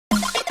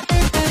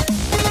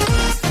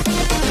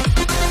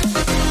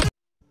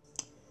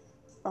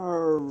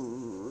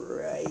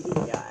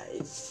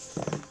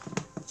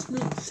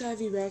to have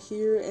you back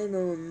here,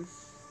 and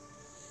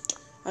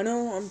I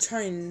know I'm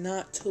trying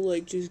not to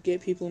like just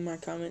get people in my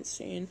comments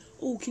saying,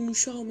 "Oh, can you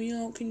shout me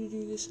out? Can you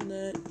do this and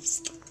that?"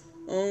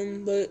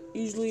 But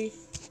usually,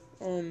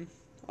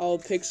 I'll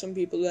pick some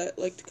people that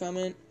like to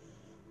comment,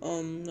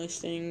 nice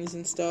things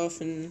and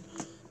stuff, and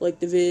like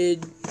the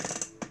vid,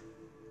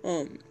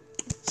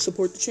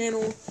 support the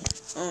channel,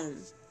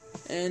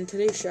 and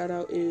today's shout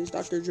out is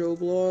Dr. Joe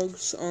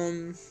Blogs.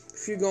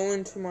 If you go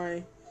into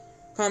my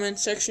comment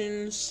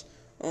sections,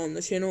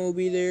 the channel will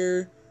be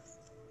there.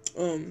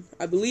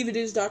 I believe it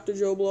is Dr.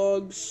 Joe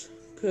Blogs,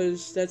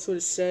 because that's what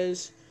it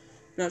says.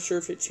 Not sure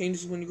if it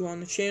changes when you go on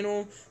the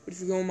channel, but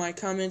if you go in my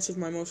comments of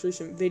my most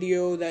recent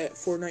video, that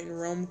Fortnite and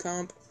Realm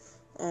comp,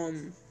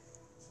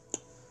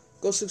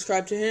 go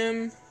subscribe to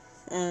him.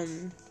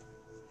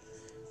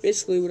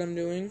 Basically what I'm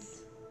doing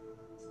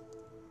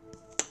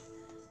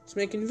is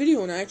making a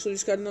video, and I actually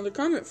just got another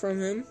comment from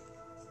him.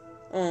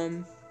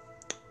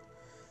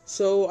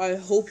 So I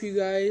hope you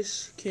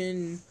guys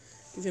can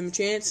give him a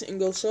chance and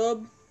go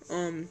sub.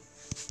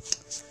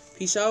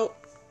 Peace out,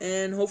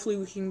 and hopefully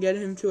we can get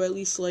him to at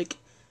least like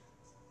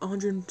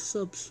 100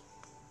 subs.